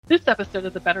This episode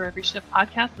of the Better Every Shift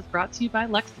podcast is brought to you by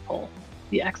Lexipol,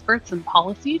 the experts in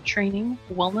policy, training,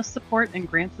 wellness support, and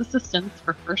grants assistance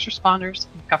for first responders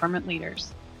and government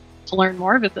leaders. To learn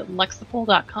more, visit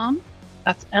lexipol.com.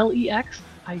 That's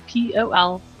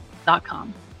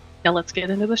LEXIPOL.com. Now let's get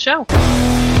into the show.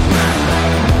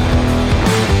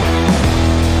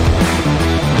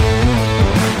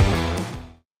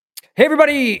 Hey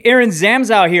everybody, Aaron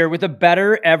Zamzow here with the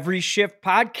Better Every Shift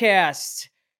podcast.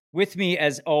 With me,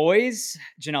 as always,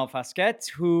 Janelle Fosquet,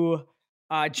 who,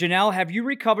 Janelle, have you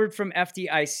recovered from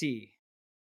FDIC?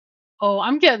 Oh,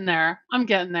 I'm getting there.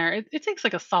 It takes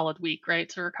like a solid week, right,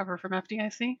 to recover from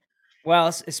FDIC? Well,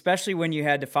 especially when you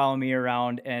had to follow me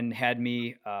around and had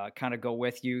me kind of go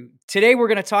with you. Today, we're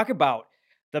going to talk about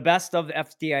the best of the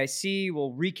FDIC.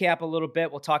 We'll recap a little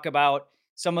bit. We'll talk about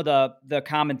some of the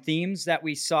common themes that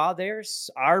we saw there,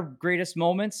 our greatest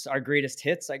moments, our greatest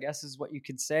hits, I guess is what you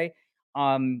could say.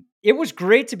 It was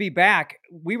great to be back.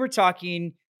 We were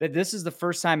talking that this is the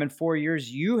first time in 4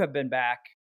 years you have been back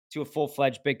to a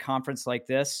full-fledged big conference like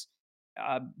this.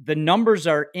 The numbers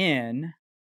are in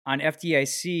on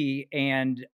FDIC,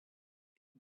 and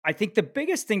I think the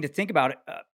biggest thing to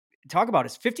talk about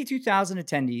is 52,000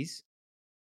 attendees,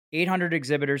 800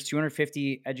 exhibitors,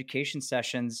 250 education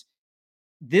sessions.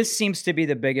 This seems to be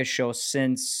the biggest show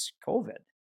since COVID.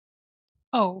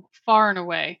 Oh, far and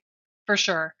away, for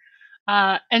sure.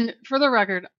 And for the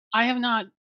record, I have not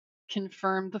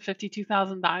confirmed the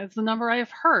 52,000. That is the number I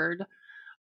have heard.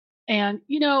 And,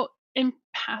 in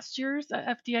past years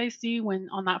at FDIC, when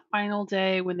on that final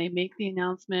day, when they make the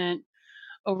announcement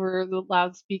over the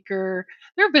loudspeaker,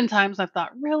 there have been times I've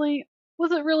thought, really?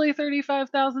 Was it really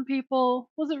 35,000 people?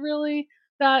 Was it really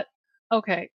that?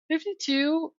 Okay,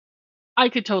 52, I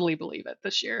could totally believe it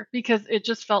this year because it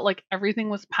just felt like everything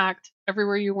was packed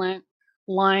everywhere you went,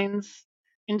 lines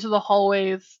into the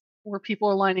hallways where people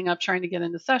are lining up trying to get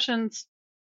into sessions.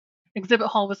 Exhibit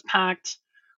hall was packed.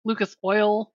 Lucas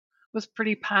Oil was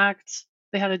pretty packed.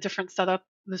 They had a different setup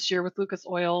this year with Lucas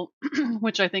Oil,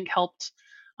 which I think helped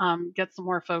get some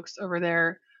more folks over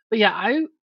there. But yeah, I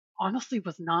honestly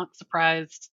was not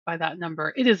surprised by that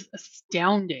number. It is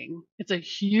astounding. It's a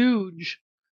huge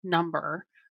number,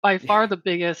 by far the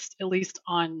biggest, at least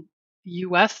on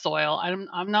U.S. soil.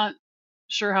 I'm not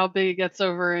sure how big it gets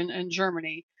over in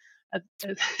Germany at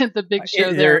the big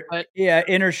show there, but yeah,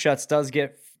 Interschutz does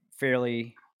get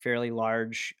fairly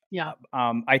large. yeah.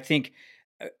 I think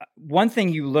one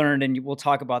thing you learned, and we'll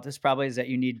talk about this probably, is that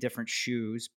you need different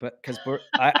shoes. But because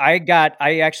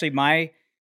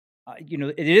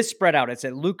it is spread out. It's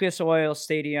at Lucas Oil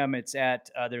Stadium. It's at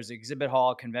there's exhibit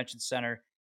hall, convention center.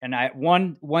 And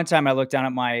one time I looked down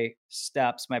at my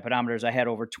steps, my pedometers. I had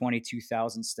over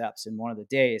 22,000 steps in one of the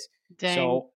days. Dang.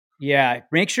 So yeah,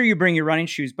 make sure you bring your running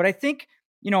shoes. But I think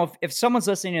if someone's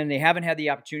listening and they haven't had the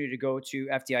opportunity to go to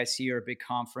FDIC or a big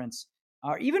conference,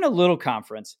 or even a little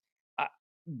conference,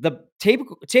 the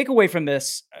takeaway from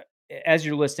this, as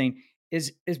you're listening,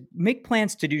 is make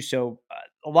plans to do so.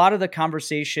 A lot of the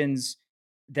conversations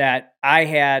that I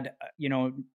had,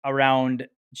 around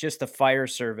just the fire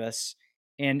service,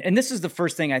 and this is the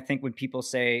first thing I think when people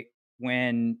say,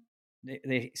 when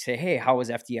they say, "Hey, how was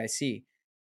FDIC?"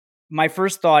 My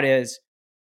first thought is,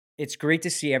 it's great to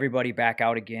see everybody back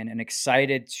out again and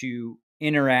excited to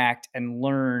interact and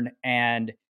learn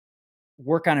and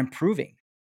work on improving.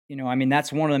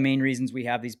 That's one of the main reasons we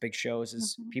have these big shows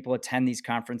is people attend these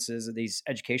conferences or these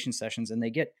education sessions and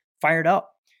they get fired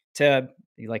up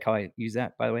you like how I use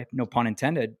that, by the way, no pun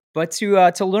intended, but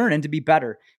to learn and to be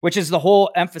better, which is the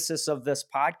whole emphasis of this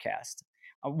podcast.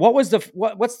 What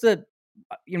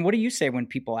do you say when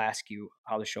people ask you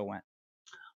how the show went?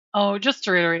 Oh, just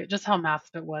to reiterate just how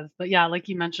massive it was. But yeah, like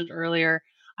you mentioned earlier,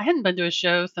 I hadn't been to a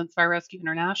show since Fire Rescue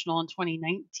International in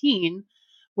 2019,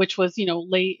 which was,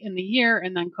 late in the year,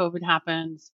 and then COVID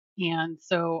happened. And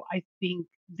so I think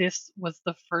this was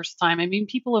the first time. I mean,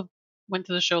 people have went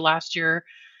to the show last year,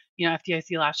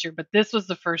 FDIC last year, but this was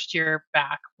the first year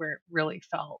back where it really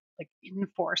felt like in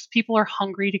force. People are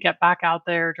hungry to get back out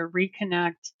there, to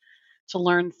reconnect, to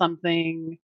learn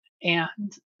something.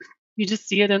 And you just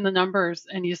see it in the numbers,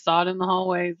 and you saw it in the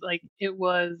hallways. Like, it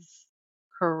was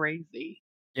crazy.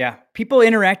 Yeah. People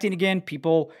interacting again,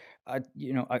 people,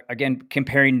 again,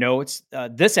 comparing notes.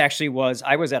 This actually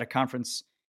I was at a conference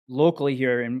locally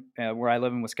here in where I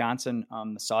live in Wisconsin,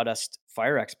 the Sawdust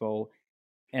Fire Expo.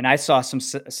 And I saw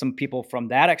some people from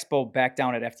that expo back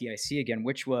down at FDIC again,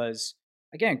 which was,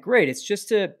 again, great. It's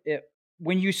just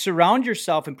when you surround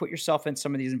yourself and put yourself in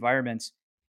some of these environments,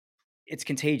 it's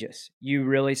contagious. You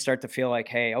really start to feel like,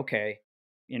 hey, okay,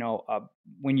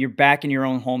 when you're back in your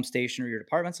own home station or your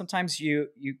department, sometimes you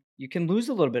you can lose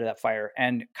a little bit of that fire,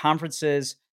 and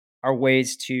conferences are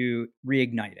ways to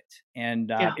reignite it. And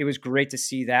Yeah. it was great to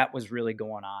see that was really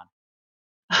going on.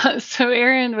 So,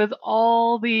 Aaron, with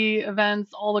all the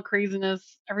events, all the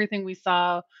craziness, everything we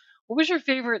saw, what was your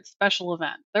favorite special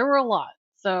event? There were a lot.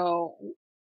 So,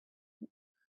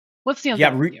 what stands Yeah,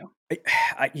 out to you?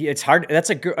 it's hard. That's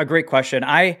a great question.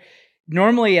 I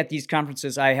normally at these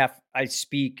conferences I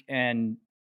speak, and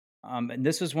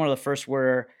this was one of the first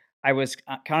where I was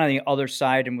kind of the other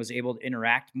side and was able to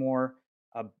interact more.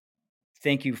 Uh,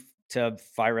 Thank you to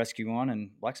Fire Rescue One and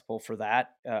Lexipol for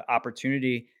that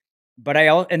opportunity. But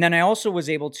and then I also was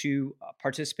able to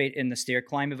participate in the stair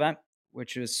climb event,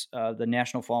 which is the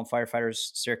National Fallen Firefighters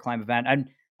Stair Climb event.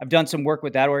 I've done some work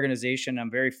with that organization. I'm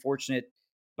very fortunate,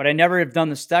 but I never have done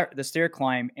the stair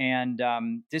climb. And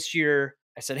this year,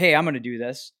 I said, "Hey, I'm going to do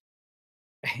this."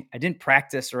 I didn't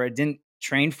practice or I didn't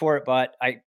train for it, but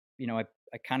I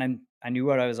kind of I knew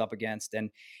what I was up against,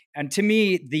 and to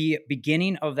me, the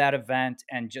beginning of that event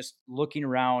and just looking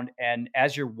around, and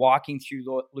as you're walking through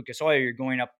Lucas Oil, you're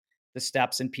going up the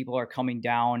steps and people are coming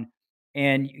down,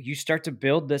 and you start to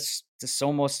build this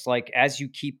almost like as you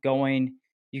keep going,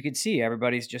 you can see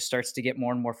everybody's just starts to get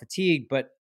more and more fatigued,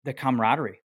 but the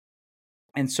camaraderie.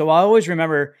 And so I always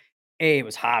remember A, it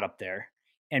was hot up there,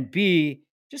 and B,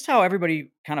 just how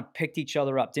everybody kind of picked each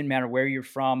other up. Didn't matter where you're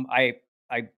from. I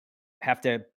have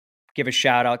to give a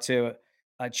shout out to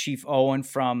Chief Owen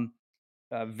from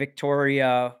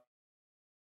Victoria,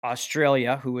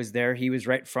 Australia, who was there. He was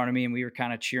right in front of me, and we were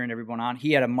kind of cheering everyone on.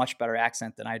 He had a much better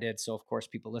accent than I did, so of course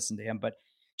people listened to him. But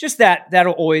just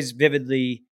that'll always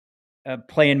vividly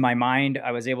play in my mind.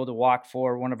 I was able to walk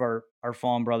for one of our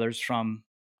fallen brothers from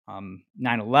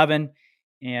 9/11,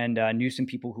 and knew some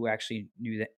people who actually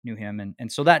knew him,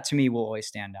 and so that to me will always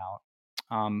stand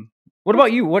out. What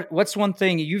about you? What's one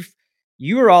thing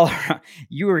you were all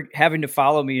you were having to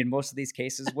follow me in most of these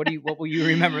cases? What will you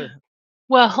remember?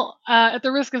 Well, at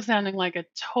the risk of sounding like a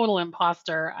total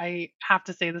imposter, I have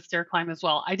to say the stair climb as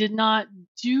well. I did not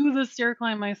do the stair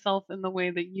climb myself in the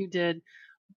way that you did,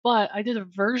 but I did a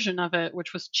version of it,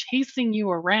 which was chasing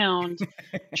you around,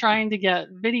 trying to get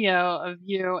video of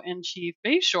you and Chief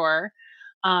Bayshore,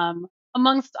 um,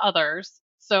 amongst others.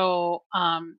 So,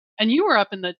 and you were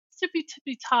up in the tippy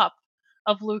tippy top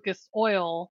of Lucas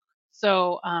Oil.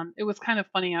 So it was kind of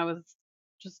funny. I was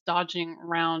just dodging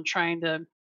around, trying to.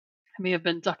 I may have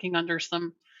been ducking under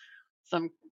some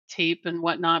tape and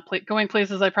whatnot, going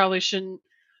places I probably shouldn't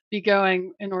be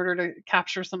going in order to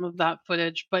capture some of that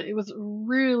footage. But it was a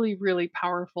really, really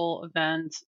powerful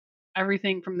event.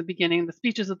 Everything from the beginning, the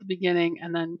speeches at the beginning,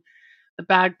 and then the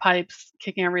bagpipes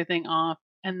kicking everything off,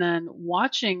 and then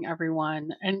watching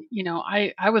everyone. And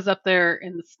I was up there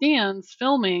in the stands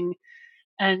filming,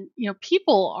 and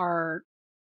people are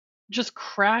just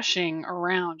crashing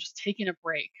around, just taking a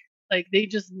break. Like they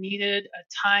just needed a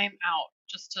time out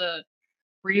just to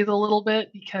breathe a little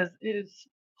bit because it is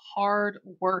hard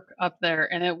work up there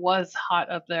and it was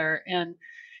hot up there. And,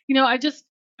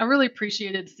 I really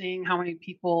appreciated seeing how many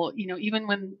people, even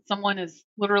when someone is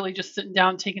literally just sitting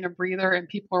down taking a breather and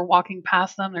people are walking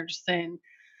past them, they're just saying,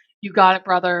 "You got it,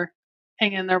 brother.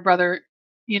 Hang in there, brother.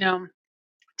 You know,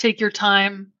 take your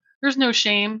time. There's no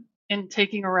shame in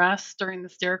taking a rest during the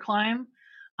stair climb."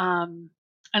 Um,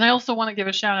 and I also want to give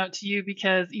a shout out to you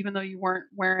because even though you weren't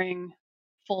wearing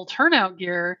full turnout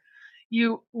gear,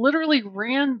 you literally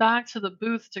ran back to the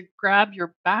booth to grab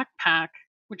your backpack,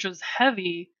 which was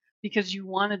heavy because you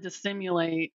wanted to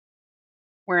simulate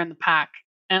wearing the pack.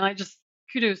 And I just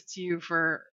kudos to you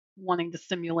for wanting to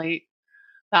simulate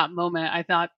that moment. I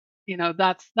thought,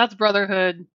 that's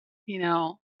brotherhood,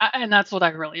 and that's what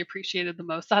I really appreciated the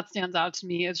most. That stands out to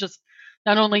me. It's just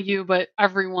not only you, but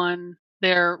everyone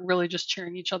there really just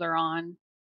cheering each other on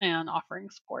and offering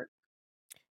support.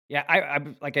 Yeah,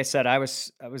 like I said, I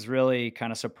was really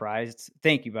kind of surprised.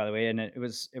 Thank you, by the way, and it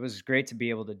was great to be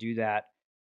able to do that.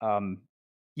 Um,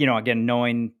 again,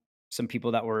 knowing some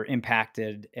people that were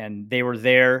impacted, and they were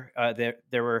there.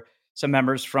 There were some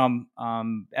members from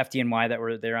FDNY that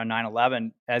were there on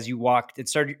 9/11. As you walked,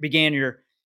 began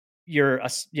your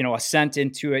ascent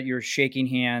into it. You're shaking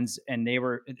hands, and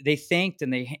they thanked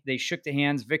and they shook the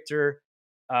hands. Victor,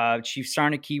 Chief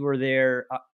Sarnacki were there.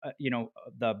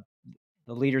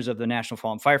 The leaders of the National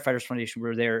Fallen Firefighters Foundation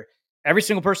were there. Every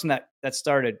single person that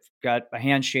started got a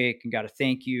handshake and got a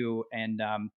thank you, and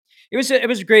it was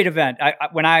a great event.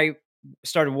 When I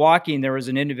started walking, there was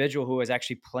an individual who was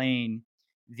actually playing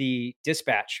the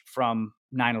dispatch from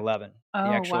 9/11, the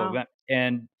Oh, actual wow. event,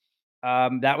 and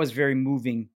that was very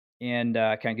moving, and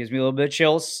kind of gives me a little bit of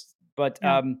chills But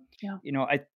Yeah. Yeah.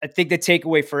 I think the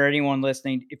takeaway for anyone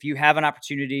listening, if you have an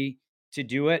opportunity to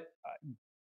do it,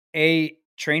 a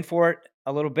train for it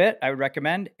a little bit, I would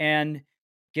recommend, and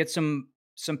get some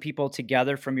people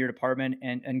together from your department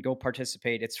and go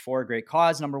participate. It's for a great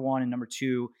cause, number one, and number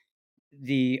two,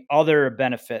 the other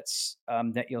benefits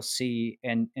that you'll see,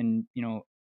 and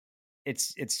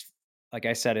it's like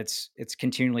I said, it's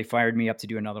continually fired me up to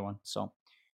do another one. So,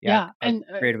 yeah, Yeah, a and,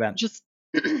 great event. just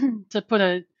to put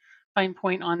a fine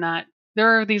point on that,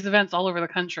 there are these events all over the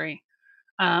country.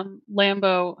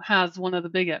 Lambeau has one of the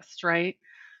biggest, right?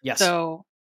 Yes. So,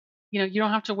 you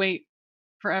don't have to wait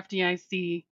for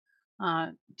FDIC,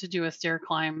 to do a stair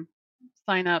climb.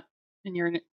 Sign up in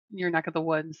your neck of the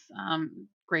woods.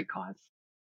 Great cause.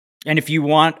 And if you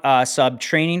want sub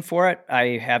training for it,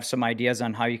 I have some ideas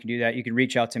on how you can do that. You can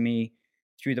reach out to me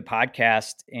through the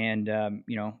podcast, and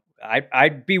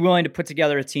I'd be willing to put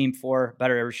together a team for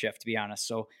Better Every Shift. To be honest,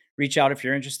 so reach out if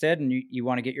you're interested and you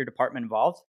want to get your department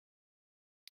involved.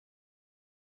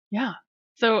 Yeah.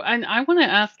 So, and I want to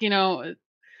ask,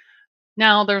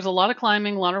 now there's a lot of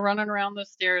climbing, a lot of running around the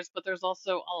stairs, but there's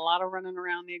also a lot of running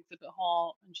around the exhibit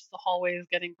hall and just the hallways,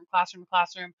 getting from classroom to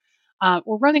classroom.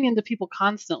 We're running into people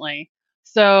constantly.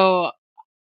 So,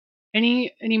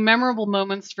 any memorable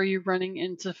moments for you running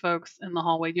into folks in the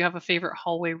hallway? Do you have a favorite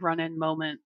hallway run-in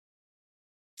moment?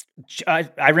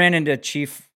 I ran into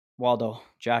Chief Waldo,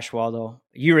 Josh Waldo.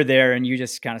 You were there, and you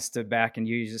just kind of stood back, and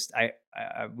you just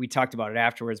we talked about it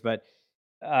afterwards, but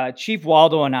Chief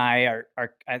Waldo and I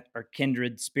are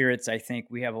kindred spirits. I think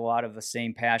we have a lot of the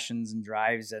same passions and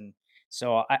drives, and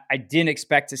so I didn't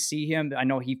expect to see him. I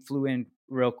know he flew in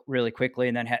really quickly,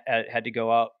 and then had to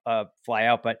go out, fly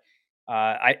out. But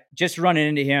I just running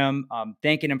into him,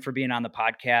 thanking him for being on the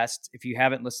podcast. If you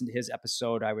haven't listened to his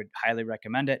episode, I would highly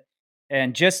recommend it.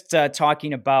 And just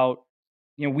talking about,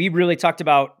 we really talked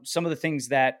about some of the things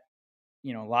that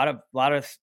a lot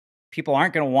of people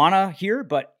aren't going to want to hear,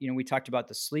 but we talked about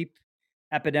the sleep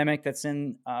epidemic that's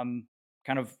in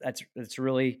kind of that's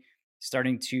really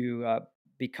starting to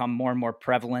become more and more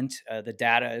prevalent. The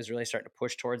data is really starting to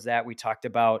push towards that. We talked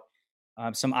about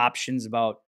some options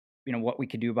about what we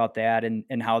could do about that,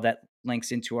 and how that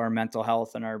links into our mental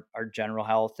health and our general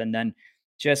health, and then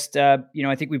just I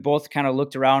think we both kind of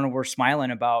looked around and we're smiling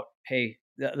about, hey,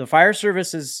 the fire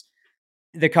service is,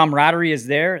 the camaraderie is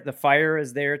there, the fire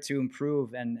is there to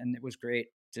improve, and it was great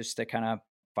just to kind of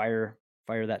fire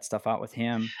that stuff out with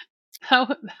him.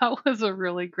 That was a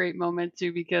really great moment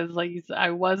too, because like you said, I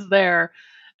was there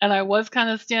and I was kind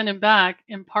of standing back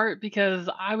in part because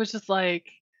I was just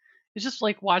like, it's just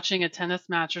like watching a tennis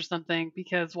match or something,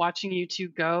 because watching you two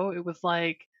go, it was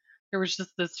like there was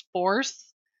just this force,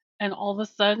 and all of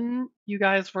a sudden you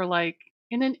guys were like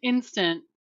in an instant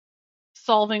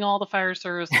solving all the fire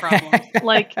service problems.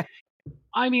 Like,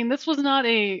 I mean, this was not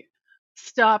a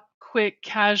stop, quick,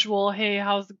 casual, hey,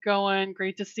 how's it going?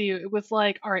 Great to see you. It was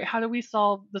like, all right, how do we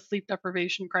solve the sleep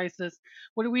deprivation crisis?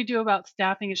 What do we do about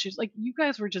staffing issues? Like, you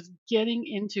guys were just getting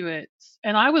into it.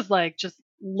 And I was like, just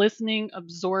listening,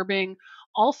 absorbing,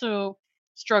 also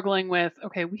struggling with,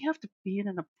 okay, we have to be in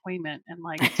an appointment in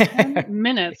like 10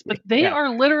 minutes, but they Yeah.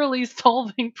 are literally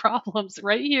solving problems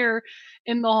right here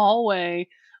in the hallway,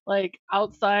 like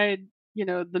outside,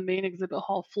 the main exhibit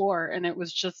hall floor. And it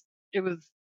was just, it was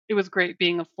it was great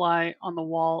being a fly on the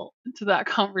wall to that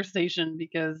conversation,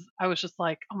 because I was just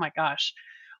like, oh my gosh,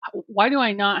 why do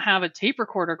I not have a tape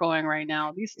recorder going right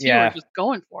now? These two are Yeah. just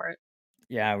going for it.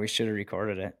 Yeah, we should have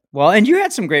recorded it. Well, and you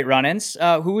had some great run-ins.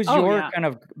 Who was Oh your yeah. kind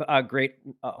of great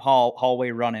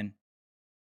hallway run-in?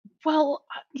 Well,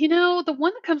 the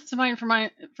one that comes to mind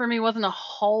for me wasn't a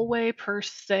hallway per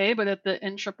se, but at the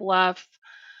F,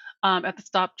 at the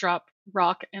Stop Drop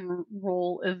Rock and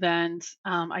Roll event,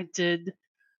 I did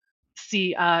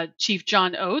see Chief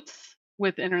John Oates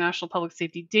with the International Public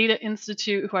Safety Data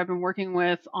Institute, who I've been working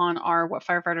with on our What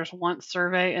Firefighters Want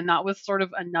survey. And that was sort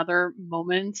of another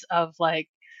moment of like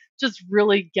just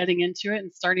really getting into it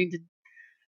and starting to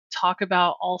talk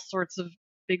about all sorts of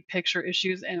big picture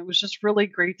issues. And it was just really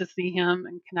great to see him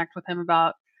and connect with him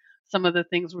about some of the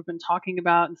things we've been talking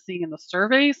about and seeing in the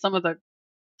survey. Some of the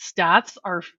stats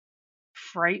are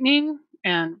frightening,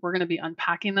 and we're going to be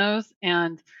unpacking those.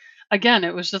 And again,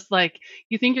 it was just like,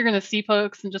 you think you're going to see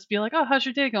folks and just be like, oh, how's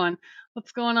your day going,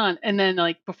 what's going on, and then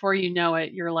like before you know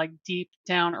it, you're like deep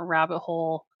down a rabbit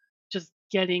hole, just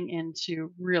getting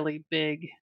into really big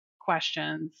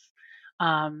questions.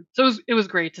 So it was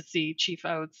great to see Chief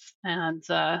Oates and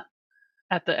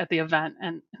at the event,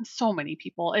 and so many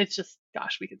people. It's just,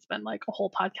 gosh, we could spend like a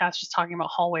whole podcast just talking about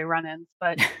hallway run-ins,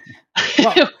 but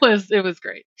Well, It was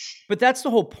great. but that's the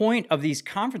whole point of these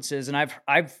conferences, and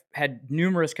I've had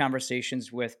numerous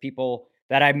conversations with people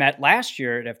that I met last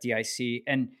year at FDIC,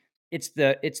 and it's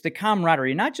the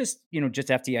camaraderie, not just just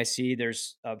FDIC.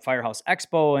 There's Firehouse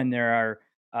Expo, and there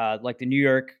are like the New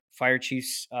York Fire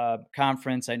Chiefs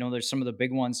conference. I know there's some of the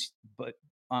big ones, but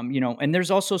and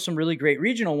there's also some really great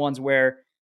regional ones where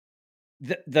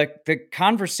the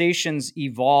conversations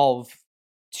evolve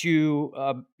to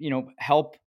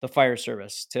help the fire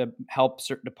service, to help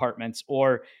certain departments,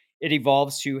 or it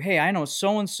evolves to, hey, I know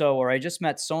so and so, or I just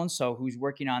met so and so who's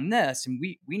working on this, and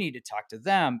we need to talk to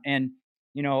them. And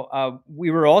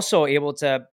we were also able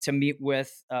to meet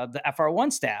with the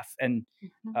FR1 staff, and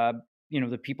Mhm. uh,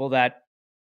 the people that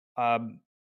um,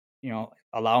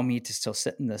 allow me to still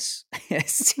sit in this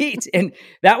seat. And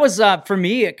that was, for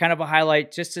me, kind of a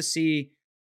highlight, just to see,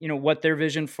 what their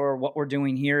vision for what we're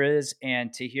doing here is,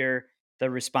 and to hear the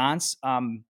response.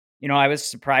 I was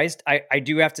surprised. I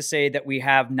do have to say that we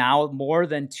have now more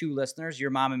than two listeners, your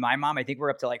mom and my mom. I think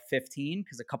we're up to like 15,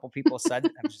 because a couple people said,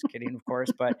 I'm just kidding, of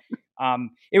course, but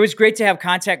it was great to have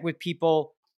contact with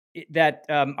people that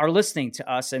are listening to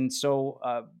us. And so,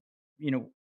 you know,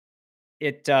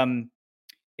 it,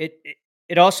 it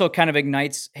it also kind of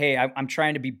ignites, hey, I'm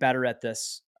trying to be better at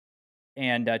this,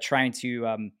 and trying to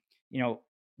you know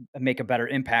make a better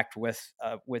impact with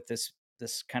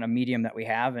this kind of medium that we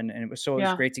have. And it was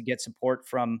Yeah. great to get support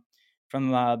from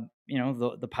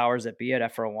the powers that be at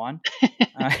FR1.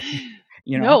 uh,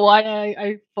 you know No,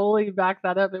 I fully back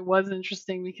that up. It was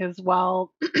interesting because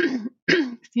while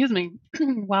excuse me,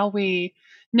 while we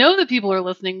know that people are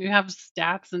listening, we have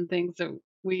stats and things that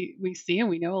we see, and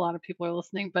we know a lot of people are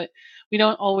listening, but we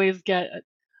don't always get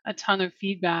a ton of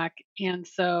feedback, and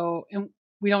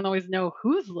we don't always know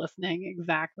who's listening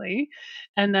exactly.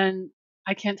 And then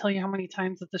I can't tell you how many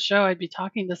times at the show I'd be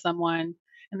talking to someone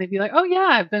and they'd be like, "Oh yeah,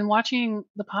 I've been watching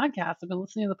the podcast. I've been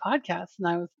listening to the podcast." And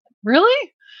I was,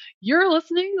 "Really? You're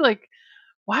listening?" Like,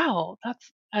 wow,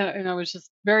 and I was just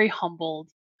very humbled.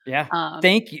 yeah, Um,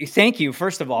 thank you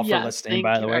first of all for yes, listening, thank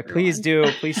by the you, way. Please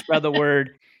everyone. do, please spread the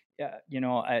word. Yeah,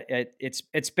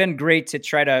 it's been great to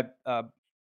try to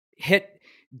hit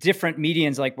different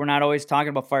medians. Like, we're not always talking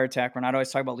about fire tech, we're not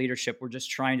always talking about leadership, we're just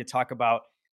trying to talk about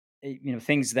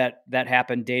things that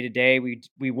happen day to day.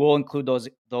 We will include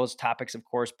those topics, of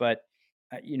course, but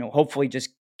hopefully just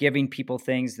giving people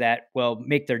things that will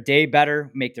make their day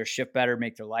better, make their shift better,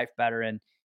 make their life better.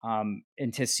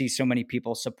 And to see so many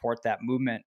people support that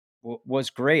movement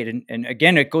was great. And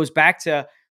again, it goes back to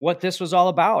what this was all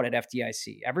about at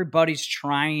FDIC. Everybody's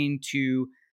trying to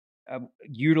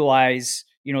utilize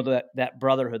that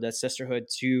brotherhood, that sisterhood,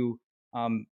 to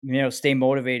stay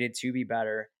motivated to be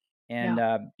better. And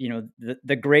Yeah.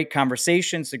 the great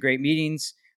conversations, the great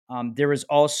meetings. There was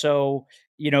also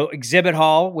exhibit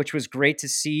hall, which was great to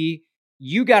see.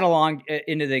 You got along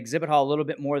into the exhibit hall a little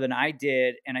bit more than I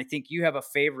did, and I think you have a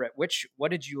favorite.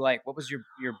 What did you like? What was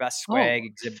your best swag Oh,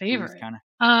 exhibit booth favorite. kind of?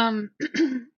 I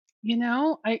don't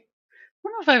know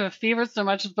if I have a favorite so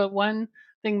much, but one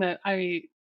thing that I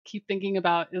keep thinking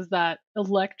about is that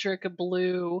electric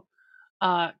blue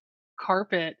uh,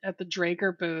 carpet at the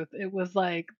Draker booth. It was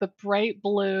like the bright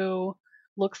blue,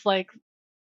 looks like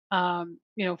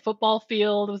football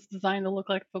field. It was designed to look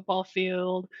like a football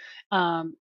field.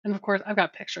 And of course, I've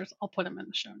got pictures. I'll put them in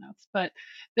the show notes. But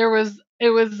it was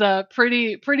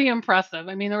pretty impressive.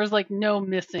 I mean, there was like no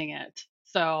missing it.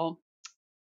 So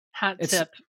hat It's tip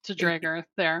to Drager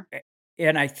there.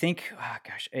 And I think, oh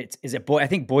gosh, is it boy? I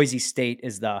think Boise State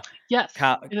is the Yes,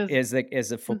 it is. is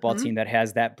the football Hmm. team that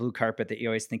has that blue carpet that you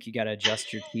always think you got to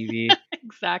adjust your TV.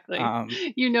 Exactly. Um,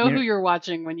 You know you who know, you're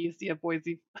watching when you see a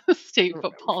Boise State r-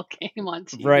 football game on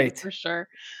TV right, for sure.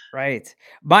 right.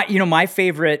 My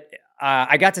favorite.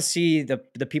 I got to see the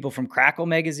people from Crackle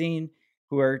magazine,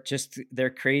 who are just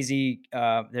they're crazy.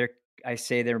 I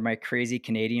say they're my crazy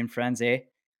Canadian friends, eh?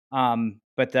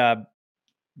 But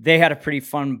they had a pretty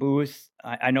fun booth.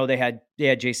 I know they had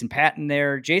Jason Patton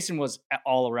there. Jason was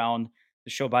all around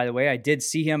the show, by the way. I did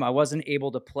see him. I wasn't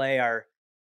able to play our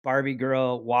Barbie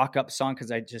girl walk up song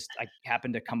because I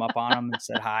happened to come up on him and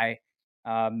said hi.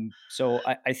 So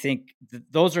I think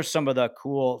those are some of the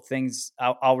cool things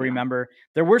I'll Yeah. remember.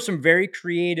 There were some very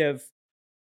creative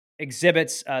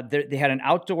exhibits. They had an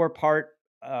outdoor part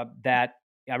that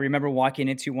I remember walking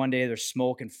into one day. There's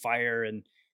smoke and fire and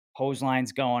hose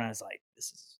lines going. I was like,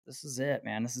 this is it,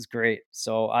 man. This is great.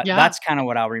 So Yeah. that's kind of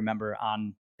what I'll remember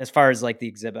on as far as like the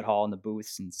exhibit hall and the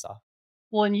booths and stuff.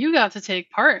 Well, and you got to take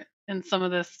part in some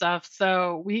of this stuff.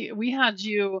 So we had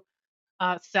you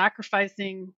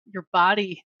sacrificing your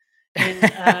body in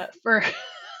for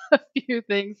a few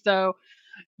things. So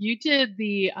You did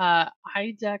the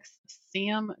IDEX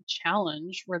SAM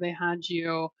challenge where they had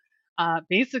you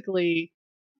basically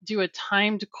do a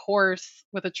timed course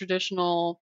with a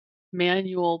traditional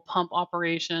manual pump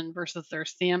operation versus their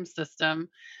SAM system.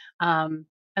 And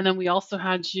then we also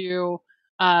had you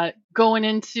going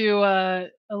into a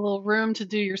little room to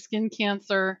do your skin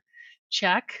cancer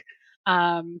check,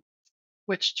 um,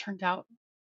 which turned out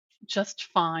just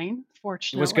fine,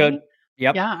 It was good. fortunately.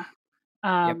 Yep. Yeah.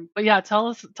 Yep. But yeah, tell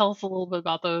us a little bit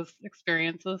about those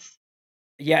experiences.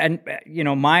 Yeah, and,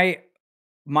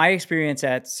 my experience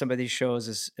at some of these shows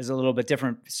is a little bit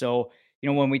different. So,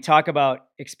 when we talk about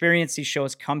experience these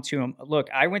shows, come to them. Look,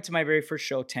 I went to my very first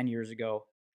show 10 years ago,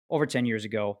 over 10 years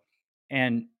ago,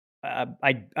 and,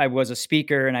 I was a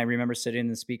speaker, and I remember sitting in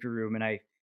the speaker room, and I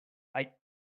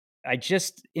I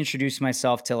just introduced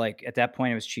myself to, like, at that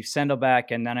point, it was Chief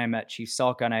Sendelbeck, and then I met Chief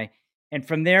Salk, and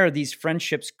from there, these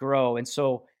friendships grow, and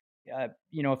so,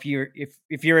 if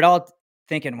you're at all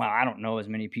thinking, "Well, I don't know as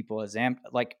many people as Am,"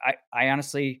 like, I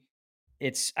honestly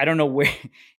I don't know where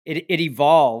it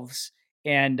evolves,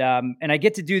 and I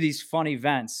get to do these fun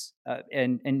events,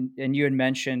 and you had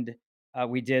mentioned,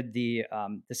 we did the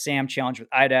SAM challenge with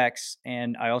IDEX,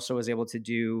 and I also was able to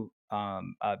do,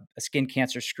 a skin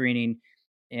cancer screening,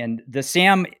 and the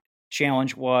SAM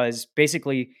challenge was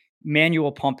basically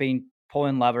manual pumping,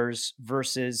 pulling levers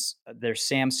versus their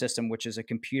SAM system, which is a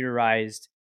computerized,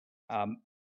 um,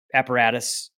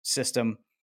 apparatus system,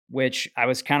 which I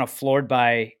was kind of floored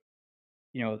by.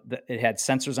 It had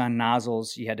sensors on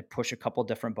nozzles. You had to push a couple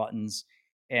different buttons,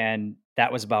 and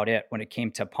that was about it when it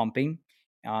came to pumping.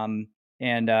 Um,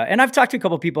 and I've talked to a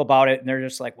couple people about it, and they're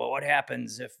just like, "Well, what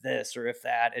happens if this or if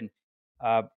that?" And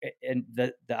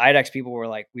the IDEX people were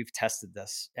like, "We've tested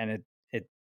this, and it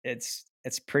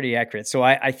it's pretty accurate." So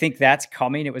I think that's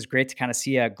coming. It was great to kind of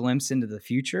see a glimpse into the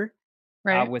future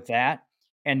Right. with that,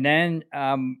 and then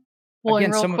Well, and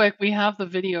again, real some quick, we have the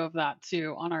video of that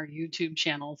too on our YouTube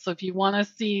channel. So if you want to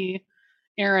see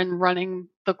Aaron running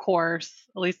the course,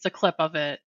 at least a clip of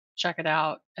it, check it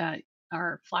out at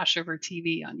our Flashover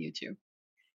TV on YouTube.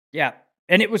 Yeah,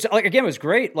 and it was like, again, it was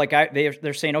great. Like,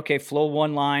 they're saying, "Okay, flow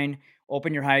 1 line,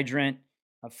 open your hydrant,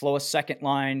 flow a second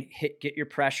line, get your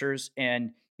pressures,"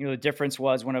 and, the difference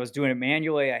was when I was doing it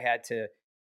manually, I had to,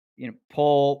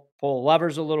 pull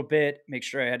levers a little bit, make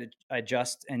sure I had to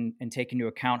adjust and take into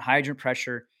account hydrant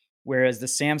pressure, whereas the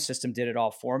SAM system did it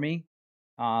all for me.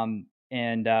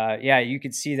 Yeah, you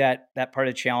could see that part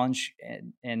of the challenge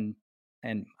and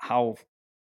how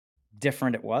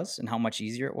different it was and how much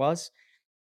easier it was.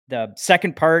 The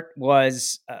second part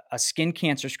was a skin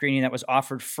cancer screening that was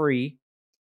offered free,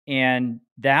 and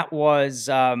that was,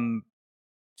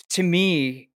 to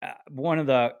me, one of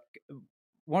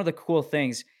the cool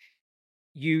things.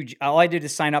 All I did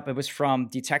is sign up. It was from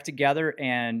Detect Together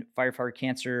and Firefighter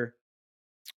Cancer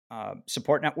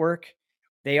Support Network.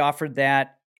 They offered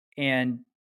that and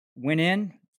went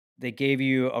in. They gave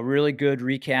you a really good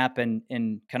recap and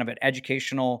kind of an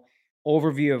educational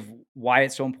overview of why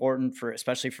it's so important for,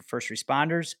 especially for first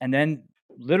responders. And then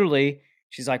literally,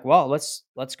 she's like, "Well, let's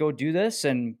go do this."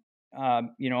 And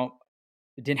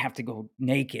it didn't have to go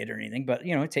naked or anything, but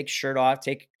take shirt off,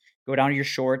 go down to your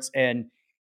shorts, and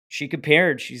she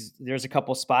compared. There's a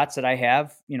couple spots that I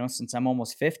have, since I'm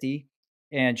almost 50,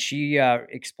 and she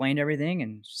explained everything,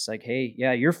 and she's like, "Hey,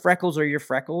 yeah, your freckles are your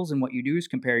freckles, and what you do is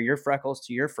compare your freckles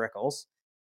to your freckles."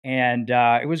 And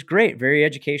it was great, very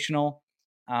educational.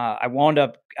 I wound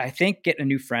up, I think, getting a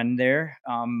new friend there.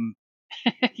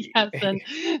 Yes, and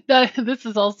that this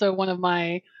is also one of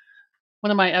my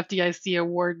FDIC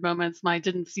award moments. My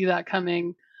didn't see that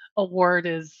coming award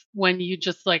is when you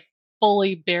just like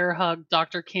fully bear hug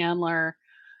Dr. Candler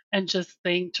and just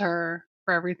thanked her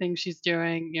for everything she's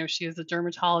doing. She is a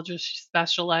dermatologist. She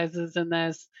specializes in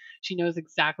this. She knows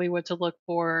exactly what to look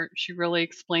for. She really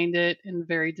explained it in a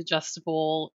very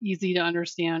digestible, easy to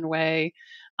understand way.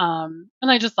 And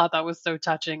I just thought that was so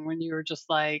touching when you were just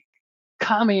like,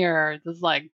 come here, this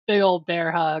like big old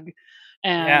bear hug.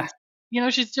 Yeah,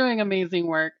 And, she's doing amazing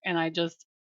work. And I,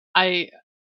 I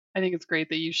think it's great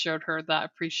that you showed her that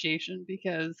appreciation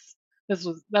because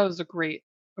that was a great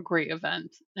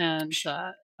event and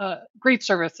great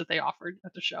service that they offered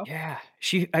at the show. yeah.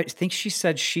 I think she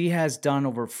said she has done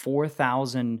over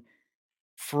 4,000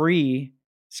 free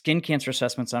skin cancer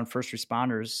assessments on first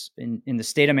responders in the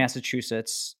state of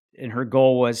Massachusetts, and her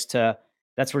goal was to.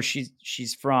 That's where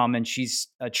she's from, and she's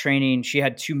training. She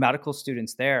had 2 medical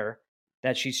students there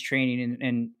that she's training,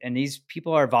 and these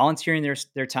people are volunteering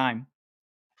their time.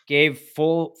 Gave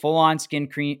full on skin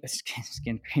cream,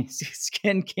 skin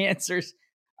cancers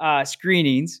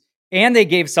screenings, and they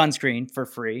gave sunscreen for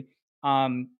free.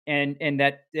 And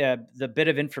that the bit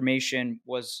of information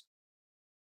was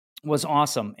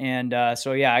awesome. And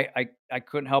so yeah, I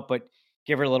couldn't help but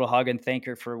give her a little hug and thank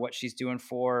her for what she's doing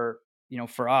for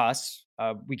for us.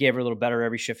 We gave her a little better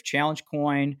every shift challenge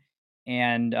coin,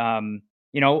 and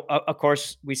of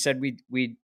course, we said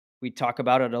we talk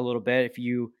about it a little bit. If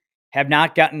you have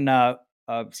not gotten a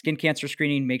skin cancer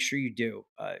screening, make sure you do.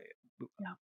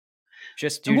 Yeah.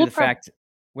 Just And due to the fact,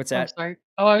 what's oh, that? sorry.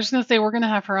 Oh, I was just gonna say we're gonna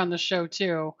have her on the show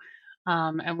too.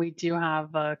 And we do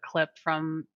have a clip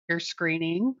from your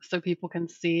screening so people can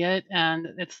see it, and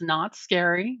it's not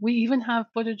scary. We even have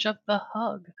footage of the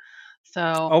hug.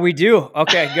 So Oh, we do.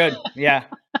 Okay, good. Yeah.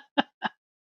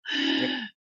 Yep.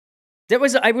 That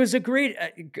was I was a great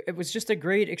it was just a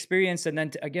great experience, and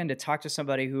then again to talk to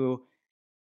somebody who,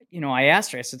 I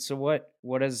asked her, I said, "So what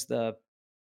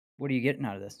are you getting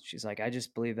out of this?" She's like, "I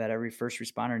just believe that every first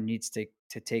responder needs to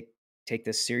take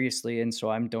this seriously, and so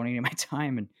I'm donating my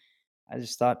time." And I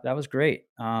just thought that was great.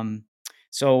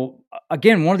 So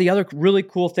again, one of the other really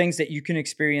cool things that you can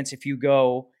experience if you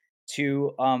go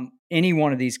to any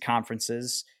one of these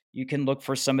conferences, you can look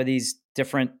for some of these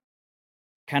different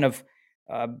kind of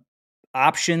uh,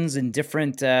 options and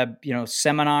different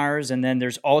seminars, and then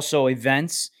there's also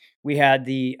events. We had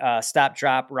the Stop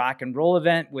Drop Rock and Roll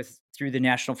event with through the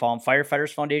National Fallen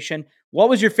Firefighters Foundation. What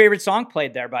was your favorite song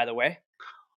played there, by the way?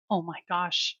 oh my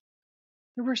gosh,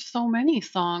 there were so many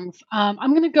songs.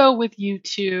 I'm gonna go with you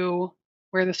two,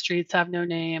 Where the Streets Have No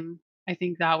Name. I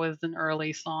think that was an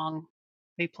early song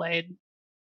they played.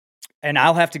 And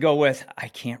I'll have to go with I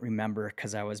can't remember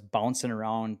because I was bouncing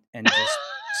around and just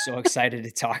so excited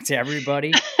to talk to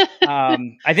everybody.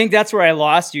 I think that's where I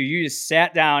lost you. You just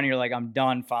sat down. You're like, I'm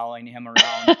done following him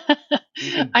around.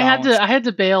 You can bounce. I had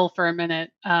to bail for a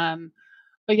minute.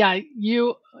 But yeah,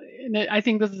 and I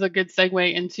think this is a good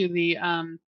segue into the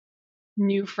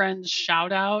new friends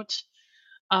shout out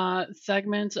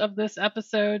segment of this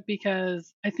episode,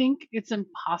 because I think it's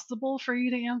impossible for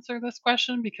you to answer this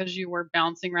question because you were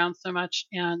bouncing around so much.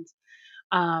 And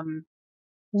um,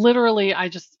 literally, I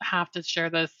just have to share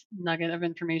this nugget of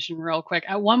information real quick.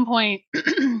 At one point,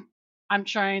 I'm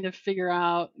trying to figure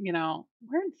out,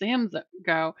 where did Sam's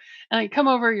go? And I come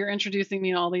over, you're introducing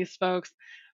me to all these folks.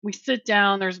 We sit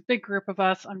down, there's a big group of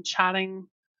us. I'm chatting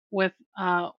with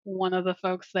one of the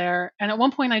folks there. And at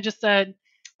one point, I just said,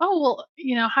 "Oh, well,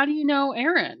 how do you know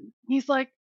Aaron?" He's like,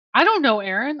 "I don't know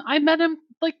Aaron. I met him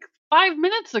like 5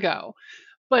 minutes ago."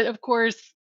 But of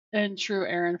course, in true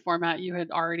Aaron format, you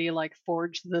had already like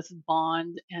forged this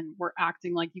bond and were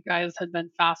acting like you guys had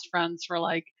been fast friends for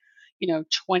like,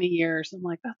 20 years. I'm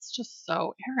like, that's just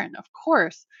so Aaron, of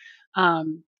course.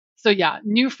 Um, so yeah,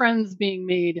 new friends being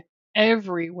made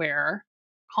everywhere,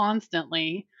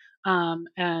 constantly. And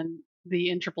the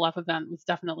IEEE event was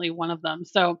definitely one of them.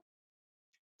 So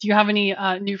do you have any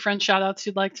new friend shout outs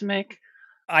you'd like to make?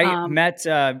 I Um, met,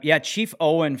 yeah, Chief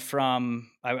Owen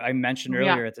from I mentioned oh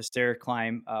yeah. earlier at the stair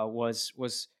climb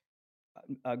was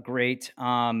great.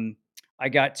 I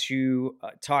got to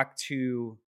talk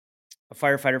to a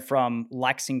firefighter from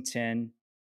Lexington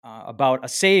about a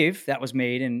save that was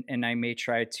made, and I may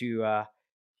try to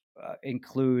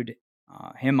include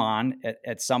him on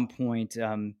at some point.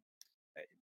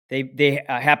 They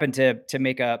happened to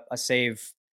make a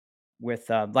save with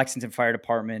Lexington Fire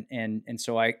Department, and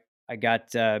so I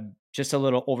got just a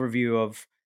little overview of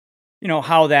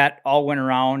how that all went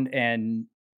around, and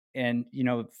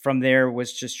from there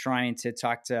was just trying to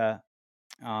talk to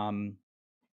um,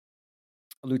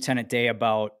 Lieutenant Day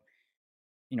about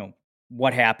you know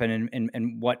what happened,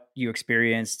 and what you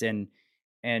experienced, and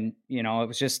it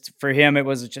was just for him, it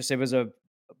was a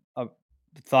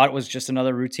thought it was just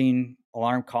another routine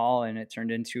alarm call, and it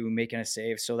turned into making a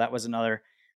save. So that was another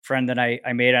friend that I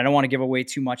made. I don't want to give away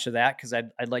too much of that because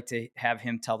I'd like to have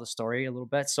him tell the story a little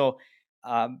bit. So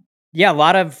yeah, a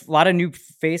lot of new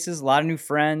faces, a lot of new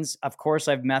friends. Of course,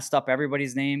 I've messed up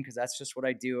everybody's name because that's just what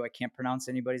I do. I can't pronounce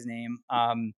anybody's name.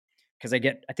 Because I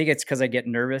think it's because I get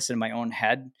nervous in my own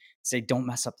head. Say, don't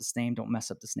mess up this name. Don't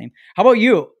mess up this name. How about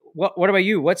you? What about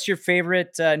you? What's your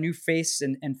favorite new face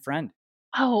and friend?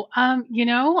 Oh,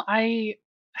 I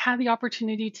had the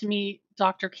opportunity to meet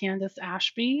Dr. Candace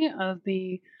Ashby of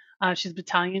she's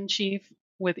battalion chief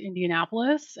with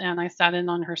Indianapolis, and I sat in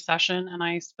on her session and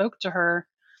I spoke to her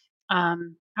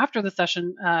after the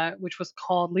session, which was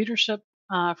called Leadership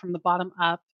from the Bottom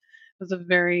Up. It was a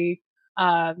very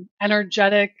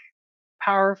energetic,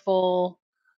 powerful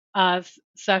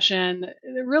session.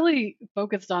 It really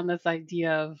focused on this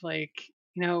idea of like,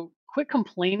 quit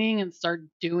complaining and start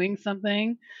doing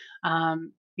something.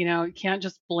 You can't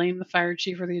just blame the fire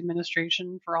chief or the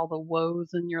administration for all the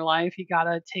woes in your life. You got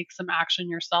to take some action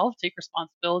yourself, take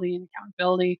responsibility and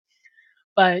accountability.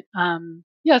 But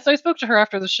yeah, so I spoke to her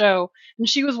after the show, and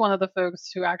she was one of the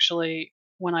folks who actually,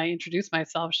 when I introduced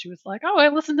myself, she was like, "Oh, I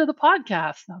listened to the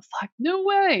podcast." And I was like, "No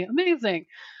way, amazing!"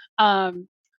 Um,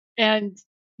 and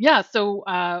yeah,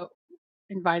 so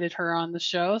invited her on the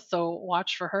show, so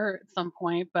watch for her at some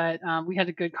point. But we had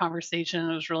a good conversation.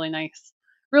 It was really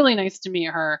nice to meet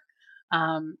her.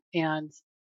 And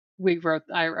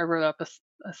I wrote up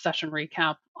a session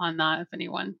recap on that if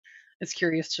anyone is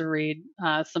curious to read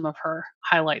some of her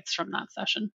highlights from that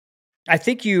session. I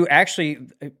think you actually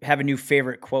have a new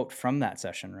favorite quote from that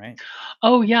session, right?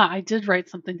 Oh yeah, I did write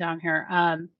something down here.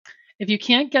 If you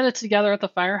can't get it together at the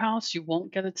firehouse, you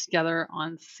won't get it together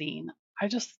on scene. I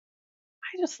just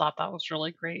I just thought that was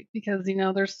really great because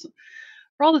there's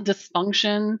for all the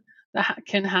dysfunction that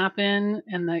can happen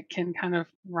and that can kind of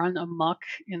run amok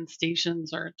in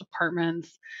stations or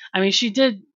departments. I mean, she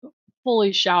did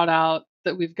fully shout out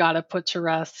that we've got to put to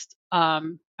rest.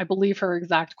 I believe her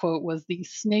exact quote was the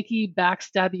snaky,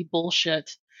 backstabby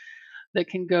bullshit that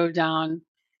can go down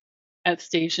at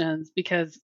stations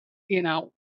because, you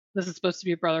know, this is supposed to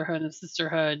be a brotherhood and a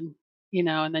sisterhood,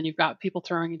 and then you've got people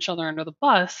throwing each other under the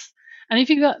bus. And if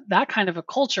you got that kind of a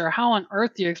culture, how on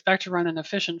earth do you expect to run an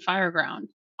efficient fireground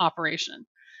operation?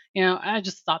 I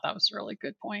just thought that was a really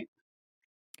good point.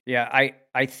 Yeah,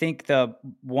 I think the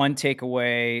one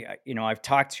takeaway, I've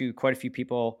talked to quite a few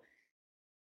people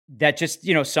that just,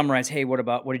 summarize, "Hey,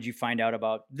 what did you find out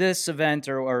about this event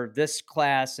or this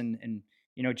class?" And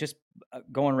just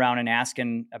going around and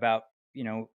asking about, you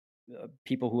know,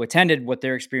 people who attended what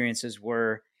their experiences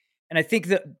were. And I think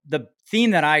the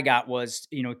theme that I got was,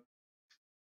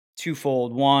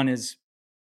 twofold. One is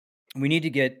we need to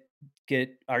get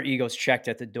our egos checked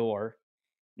at the door.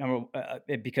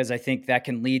 Because I think that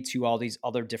can lead to all these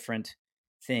other different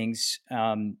things.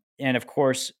 And of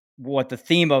course, what the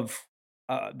theme of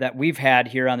that we've had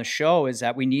here on the show is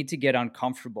that we need to get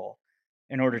uncomfortable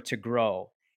in order to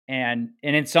grow. And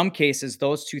in some cases,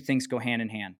 those two things go hand in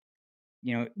hand.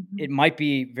 Mhm. It might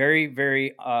be very,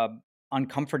 very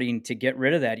uncomforting to get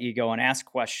rid of that ego and ask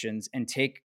questions and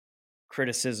take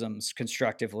criticisms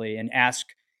constructively and ask,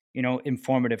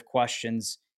 informative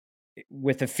questions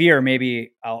with the fear.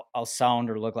 Maybe I'll sound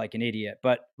or look like an idiot,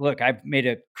 but look, I've made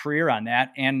a career on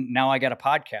that, and now I got a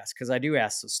podcast because I do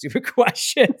ask those stupid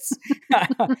questions.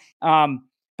 um,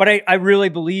 but I really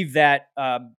believe that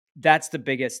that's the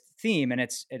biggest theme, and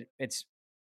it's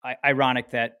ironic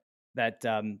that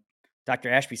Dr.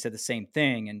 Ashby said the same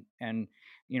thing, and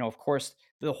of course,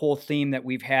 the whole theme that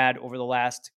we've had over the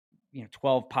last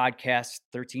 12 podcasts,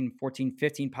 13, 14,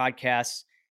 15 podcasts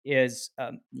is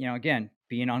again,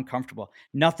 being uncomfortable.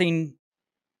 Nothing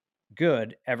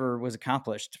good ever was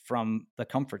accomplished from the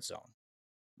comfort zone,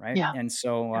 right? Yeah. And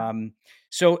so Yeah.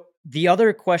 so the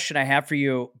other question I have for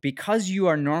you, because you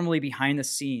are normally behind the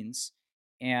scenes,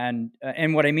 and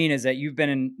what I mean is that you've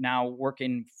been now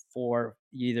working for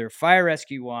either Fire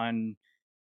Rescue One,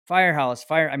 Firehouse,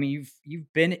 I mean,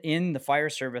 you've been in the fire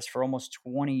service for almost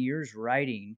 20 years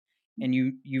writing, and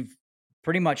you've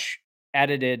pretty much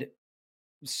edited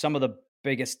some of the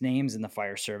biggest names in the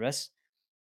fire service.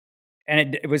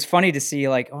 And it was funny to see,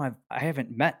 like, oh, I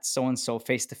haven't met so and so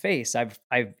face to face. I've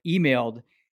emailed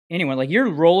anyone. Like, your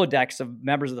Rolodex of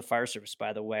members of the fire service,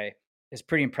 by the way, is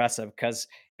pretty impressive because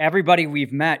everybody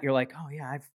we've met, you're like, oh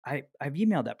yeah, I've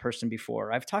emailed that person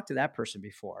before. I've talked to that person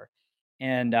before.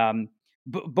 And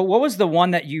but what was the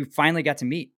one that you finally got to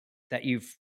meet that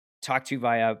you've talked to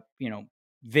via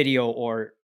video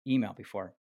or email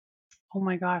before? Oh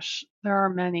my gosh, there are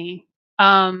many.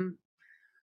 One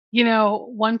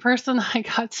person I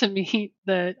got to meet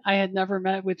that I had never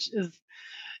met, which is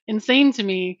insane to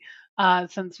me,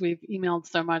 since we've emailed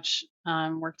so much,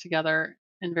 worked together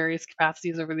in various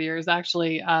capacities over the years.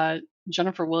 Actually,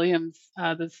 Jennifer Williams,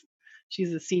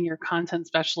 she's a senior content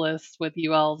specialist with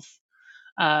UL's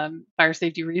Fire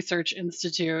Safety Research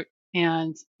Institute,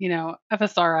 and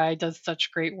FSRI does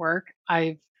such great work.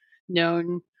 I've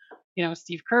known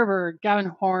Steve Kerber, Gavin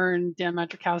Horn, Dan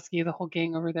Matrikowski, the whole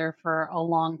gang over there for a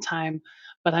long time.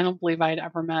 But I don't believe I'd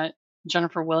ever met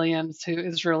Jennifer Williams, who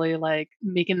is really like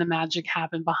making the magic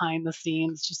happen behind the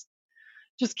scenes,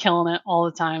 just killing it all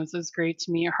the time. So it's great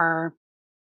to meet her.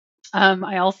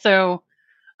 I also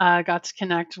got to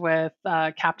connect with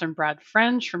Captain Brad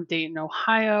French from Dayton,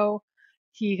 Ohio.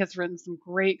 He has written some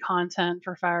great content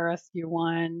for Fire Rescue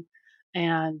One,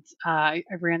 and I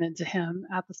ran into him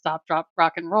at the Stop Drop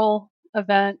Rock and Roll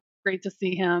event. Great to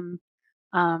see him.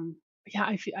 Yeah,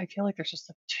 I feel like there's just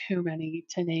like too many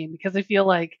to name because I feel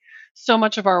like so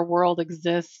much of our world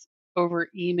exists over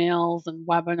emails and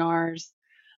webinars.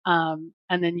 And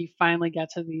then you finally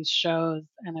get to these shows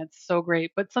and it's so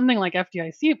great. But something like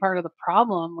FDIC, part of the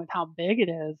problem with how big it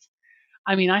is,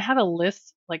 I mean, I had a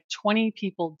list like 20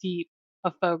 people deep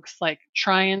of folks like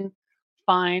try and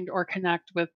find or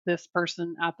connect with this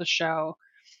person at the show.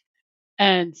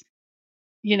 And,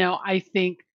 I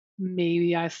think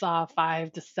maybe I saw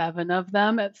 5 to 7 of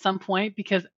them at some point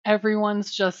because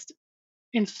everyone's just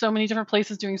in so many different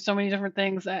places doing so many different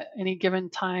things at any given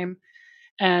time.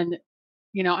 And,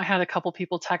 I had a couple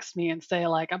people text me and say,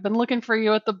 like, I've been looking for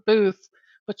you at the booth,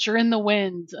 but you're in the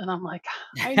wind. And I'm like,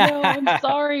 I know, I'm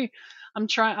sorry.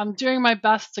 I'm doing my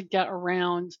best to get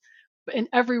around. And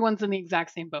everyone's in the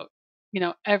exact same boat.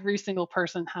 Every single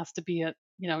person has to be at,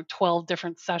 12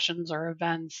 different sessions or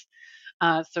events.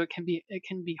 So it can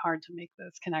be hard to make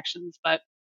those connections. But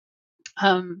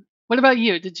what about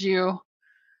you? Did you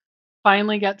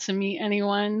finally get to meet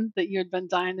anyone that you had been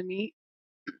dying to meet?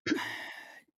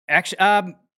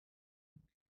 Actually,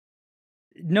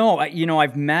 no,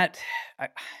 I've met. I,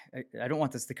 I don't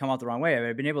want this to come out the wrong way.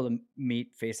 I've been able to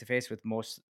meet face to face with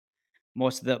most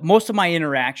of my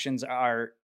interactions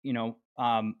are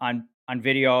on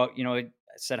video. I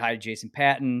said hi to Jason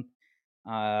Patton.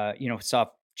 Saw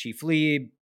Chief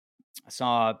Lee,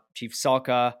 saw Chief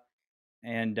Salka,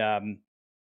 and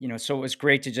so it was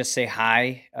great to just say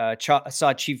hi. I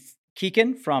saw Chief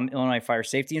Keegan from Illinois Fire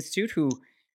Safety Institute, who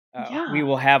we Yeah,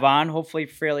 will have on hopefully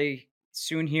fairly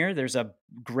soon here. There's a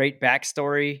great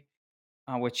backstory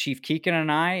with Chief Keegan and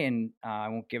I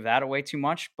won't give that away too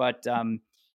much. But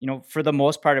for the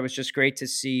most part, it was just great to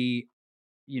see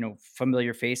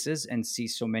familiar faces and see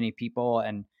so many people,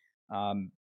 and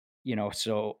um,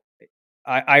 so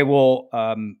I will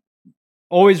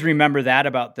always remember that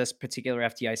about this particular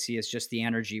FDIC is just the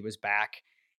energy was back.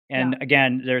 yeah, And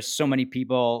again, there's so many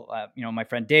people, my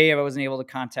friend Dave, I wasn't able to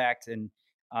contact, and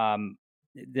um,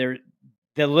 there,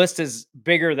 the list is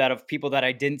bigger that of people that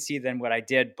I didn't see than what I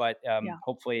did, but yeah.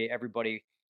 hopefully everybody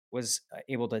was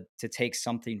able to take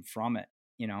something from it,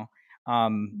 you know.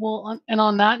 Um, Well, and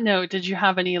on that note, did you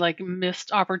have any like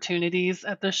missed opportunities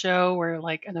at the show or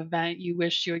like an event you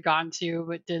wished you had gotten to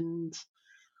but didn't?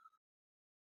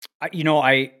 I, you know,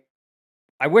 I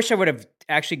wish I would have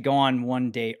actually gone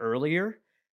one day earlier,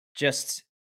 just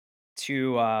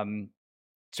to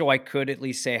so I could at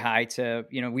least say hi to,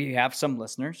 we have some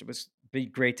listeners. It was be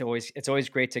great to always it's always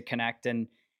great to connect and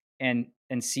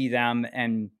see them,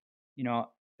 and you know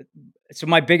so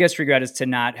my biggest regret is to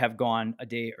not have gone a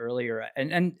day earlier.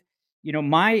 And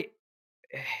my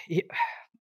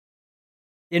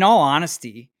in all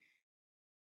honesty,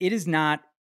 it is not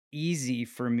easy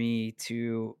for me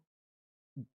to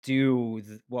do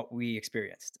what we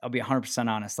experienced. I'll be 100%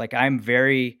 honest. Like, I'm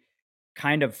very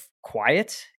kind of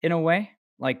quiet in a way.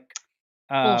 Like,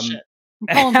 um Bullshit.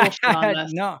 I'm calling bullshit on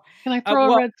this. no, Can I throw a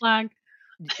well, red flag?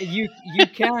 you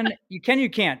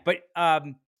can't, but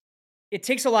it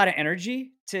takes a lot of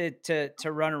energy to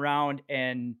run around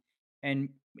and and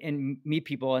meet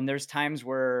people. And there's times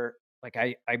where like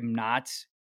I'm not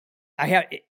I have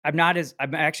I'm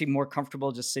actually more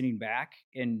comfortable just sitting back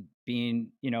and being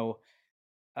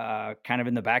kind of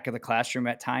in the back of the classroom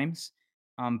at times.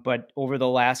 But over the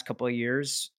last couple of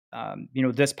years,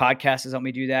 this podcast has helped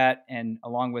me do that, and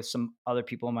along with some other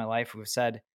people in my life who have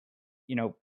said, you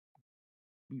know,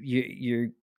 you're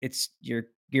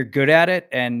good at it,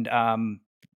 and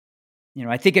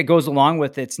I think it goes along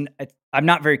with I'm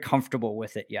not very comfortable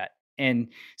with it yet, and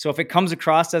so if it comes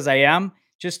across as I am,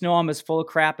 just know I'm as full of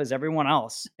crap as everyone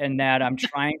else, and that I'm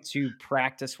trying to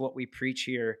practice what we preach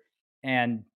here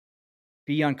and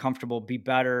be uncomfortable, be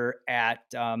better at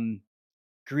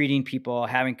greeting people,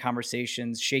 having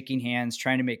conversations, shaking hands,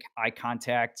 trying to make eye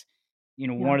contact.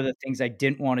 Yeah, One of the things I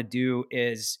didn't want to do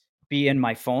is be in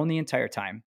my phone the entire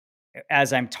time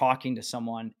as I'm talking to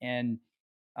someone. And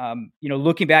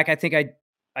looking back, I think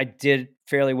I did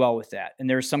fairly well with that. And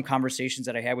there were some conversations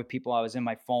that I had with people. I was in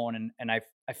my phone, and I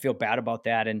feel bad about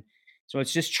that. And so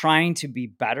it's just trying to be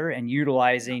better and yeah,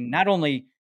 utilizing not only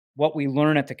what we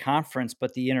learn at the conference,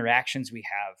 but the interactions we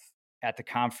have at the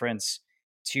conference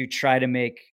to try to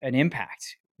make an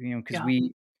impact. Because yeah,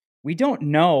 we don't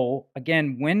know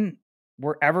again when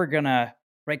we're ever gonna,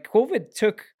 right. COVID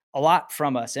took a lot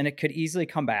from us, and it could easily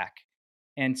come back.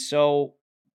 And so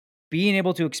being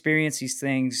able to experience these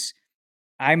things,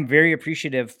 I'm very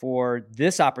appreciative for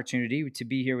this opportunity to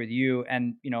be here with you.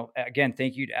 And, again,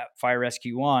 thank you to Fire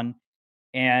Rescue One.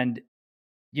 And,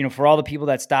 for all the people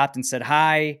that stopped and said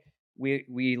hi,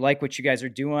 we like what you guys are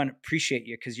doing. Appreciate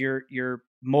you, because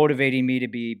motivating me to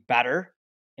be better,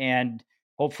 and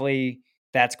hopefully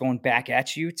that's going back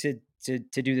at you to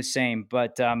do the same.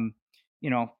 But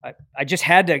I just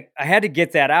had to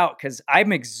get that out because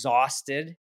I'm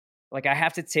exhausted. Like I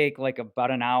have to take like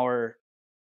about an hour,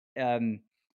 um,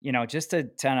 just to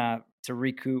kind of to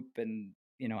recoup and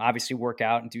obviously work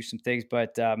out and do some things.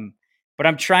 But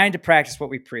I'm trying to practice what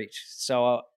we preach.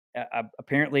 So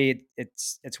apparently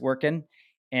it's working,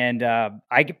 and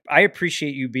I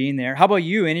appreciate you being there. How about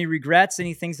you? Any regrets?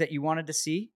 Any things that you wanted to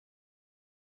see?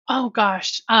 Oh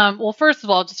gosh. Well, first of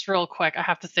all, just real quick, I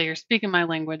have to say you're speaking my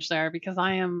language there because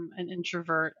I am an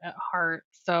introvert at heart.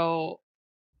 So,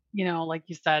 like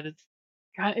you said,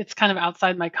 it's kind of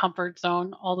outside my comfort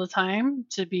zone all the time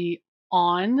to be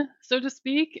on, so to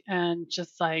speak, and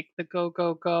just like the go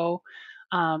go go.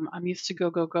 I'm used to go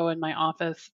go go in my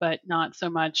office, but not so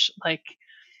much like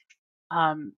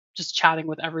just chatting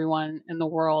with everyone in the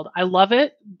world. I love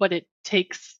it, but it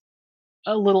takes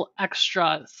a little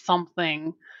extra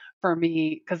something for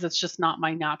me because it's just not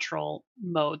my natural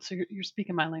mode. So you're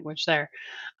speaking my language there.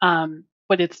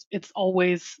 But it's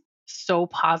always so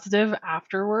positive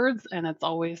afterwards, and it's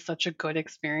always such a good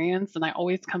experience, and I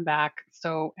always come back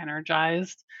so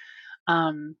energized.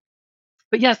 Um,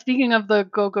 but yeah, speaking of the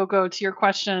go go go, to your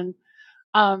question,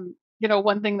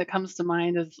 one thing that comes to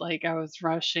mind is like I was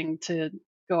rushing to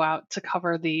go out to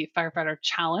cover the firefighter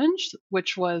challenge,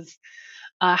 which was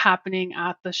happening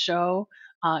at the show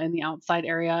in the outside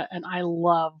area. And I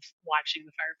love watching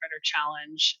the firefighter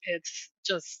challenge. It's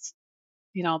just,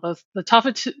 those the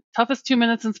toughest 2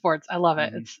 minutes in sports. I love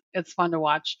it. Mhm. It's fun to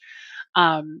watch.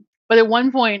 But at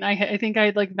one point, I think I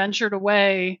like ventured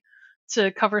away to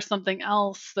cover something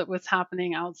else that was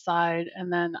happening outside,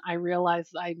 and then I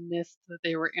realized I missed that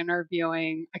they were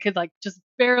interviewing. I could like just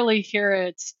barely hear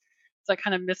it, so I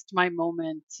kind of missed my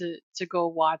moment to go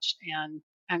watch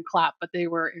and clap. But they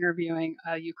were interviewing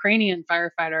a Ukrainian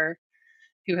firefighter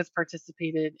who has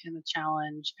participated in the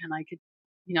challenge, and I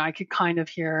could kind of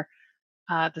hear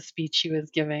the speech he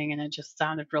was giving, and it just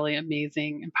sounded really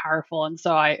amazing and powerful. And so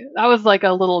that was like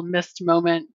a little missed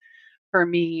moment for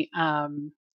me.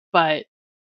 But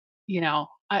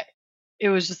I it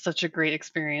was just such a great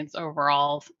experience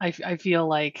overall. I feel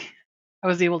like I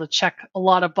was able to check a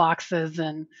lot of boxes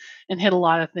and hit a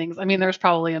lot of things. I mean, there's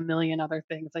probably a million other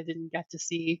things I didn't get to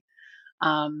see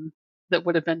um, that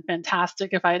would have been fantastic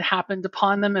if I had happened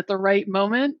upon them at the right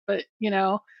moment. But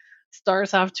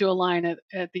stars have to align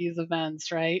at these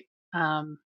events, right?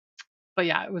 Um, but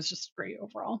yeah, it was just great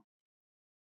overall.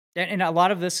 And a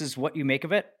lot of this is what you make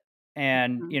of it.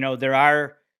 And Mhm.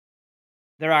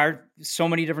 there are so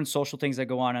many different social things that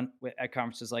go on at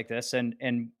conferences like this, and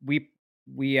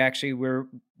we actually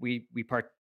we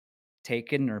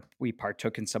partaken or we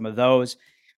partook in some of those.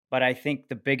 But I think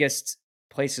the biggest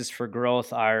places for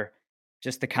growth are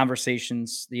just the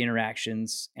conversations, the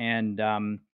interactions, and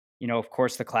of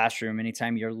course, the classroom.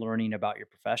 Anytime you're learning about your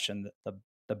profession,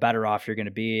 the better off you're going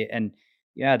to be. And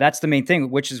yeah, that's the main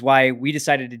thing, which is why we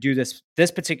decided to do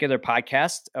this particular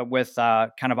podcast with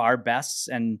kind of our bests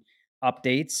and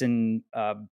updates, and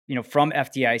from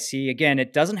FDIC. Again,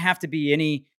 it doesn't have to be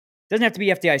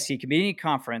FDIC. It can be any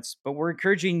conference, but we're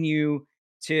encouraging you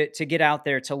to get out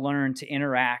there, to learn, to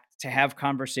interact, to have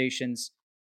conversations,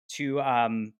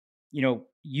 to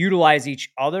utilize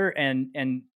each other,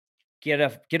 and get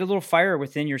a little fire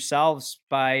within yourselves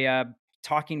by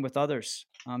talking with others.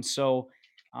 So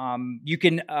you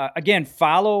can again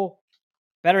follow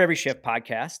Better Every Shift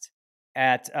podcast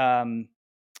at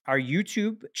our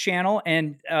YouTube channel,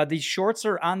 and these shorts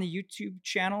are on the YouTube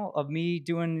channel of me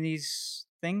doing these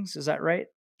things. Is that right?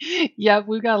 Yeah,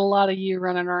 we've got a lot of you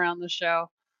running around the show.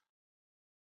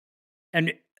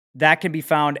 And that can be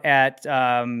found at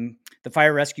the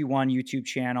Fire Rescue One YouTube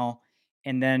channel.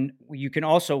 And then you can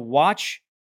also watch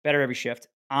Better Every Shift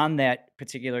on that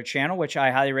particular channel, which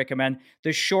I highly recommend.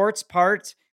 The shorts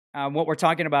part, what we're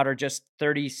talking about are just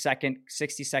 30-second,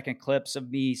 60-second clips of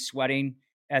me sweating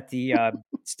at the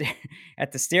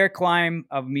at the stair climb,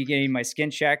 of me getting my skin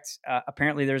checked.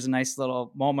 Apparently, there's a nice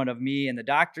little moment of me and the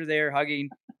doctor there hugging,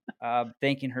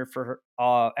 thanking her for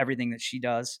everything that she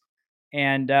does.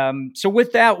 And so,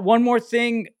 with that, one more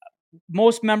thing,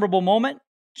 most memorable moment,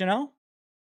 Janelle?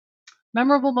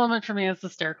 Memorable moment for me is the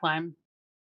stair climb.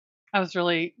 I was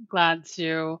really glad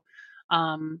to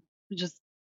um, just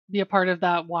be a part of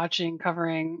that, watching,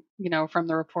 covering, from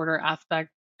the reporter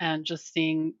aspect, and just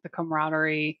seeing the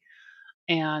camaraderie.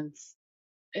 And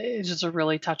it's just a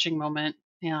really touching moment,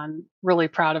 and really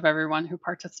proud of everyone who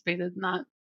participated in that.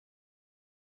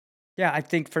 Yeah, I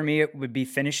think for me, it would be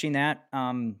finishing that.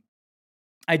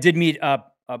 I did meet a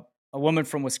woman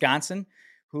from Wisconsin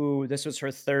who this was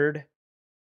her third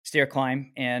stair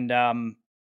climb, and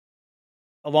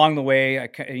along the way,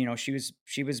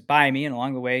 she was by me, and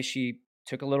along the way, she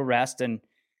took a little rest, and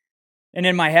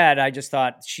in my head, I just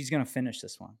thought she's gonna finish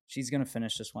this one. She's gonna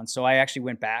finish this one. So I actually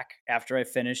went back after I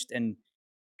finished and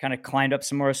kind of climbed up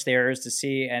some more stairs to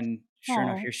see. And sure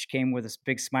enough, Oh, here she came with this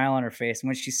big smile on her face. And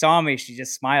when she saw me, she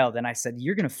just smiled. And I said,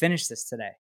 "You're gonna finish this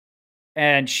today."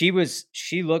 And she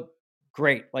looked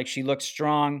great. Like, she looked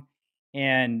strong.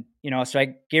 And, so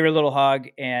I gave her a little hug.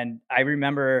 And I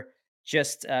remember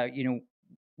just,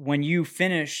 when you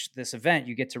finish this event,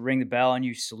 you get to ring the bell and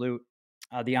you salute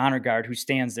the honor guard, who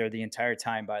stands there the entire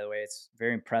time. By the way, it's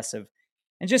very impressive,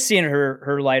 and just seeing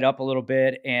her light up a little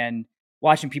bit and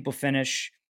watching people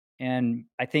finish. And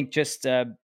I think just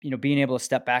being able to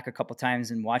step back a couple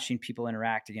times and watching people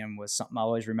interact again was something I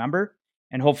always remember.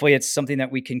 And hopefully, it's something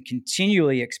that we can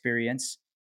continually experience.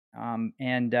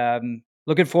 And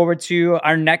looking forward to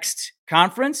our next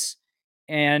conference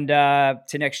and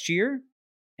to next year.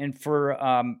 And for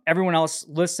everyone else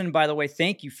listening, by the way,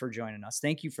 thank you for joining us.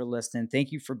 Thank you for listening.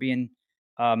 Thank you for being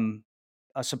um,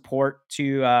 a support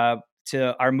to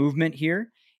our movement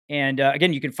here. And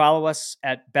again, you can follow us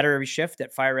at Better Every Shift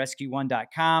at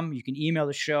firerescue1.com. You can email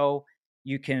the show.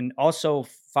 You can also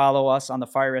follow us on the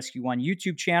Fire Rescue One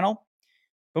YouTube channel.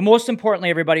 But most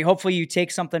importantly, everybody, hopefully you take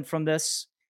something from this,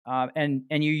 and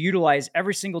you utilize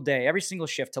every single day, every single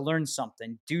shift to learn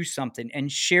something, do something,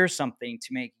 and share something to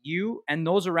make you and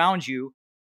those around you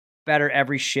better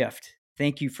every shift.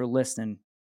 Thank you for listening.